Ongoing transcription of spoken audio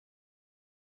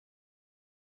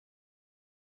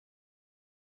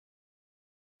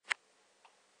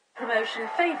Promotion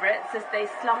favourites as they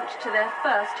slumped to their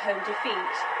first home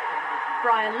defeat.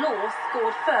 Brian Law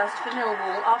scored first for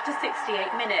Millwall after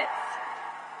 68 minutes.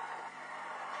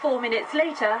 4 minutes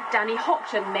later, Danny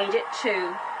Hopton made it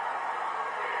 2.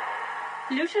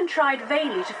 Luton tried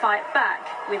vainly to fight back,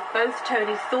 with both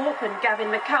Tony Thorpe and Gavin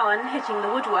McGowan hitting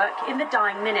the woodwork in the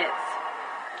dying minutes.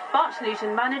 But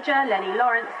Luton manager Lenny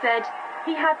Lawrence said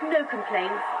he had no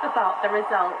complaints about the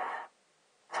result.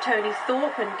 Tony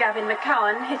Thorpe and Gavin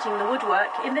McGowan hitting the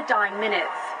woodwork in the dying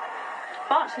minutes.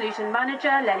 But Luton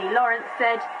manager Lenny Lawrence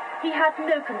said he had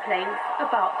no complaints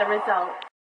about the result.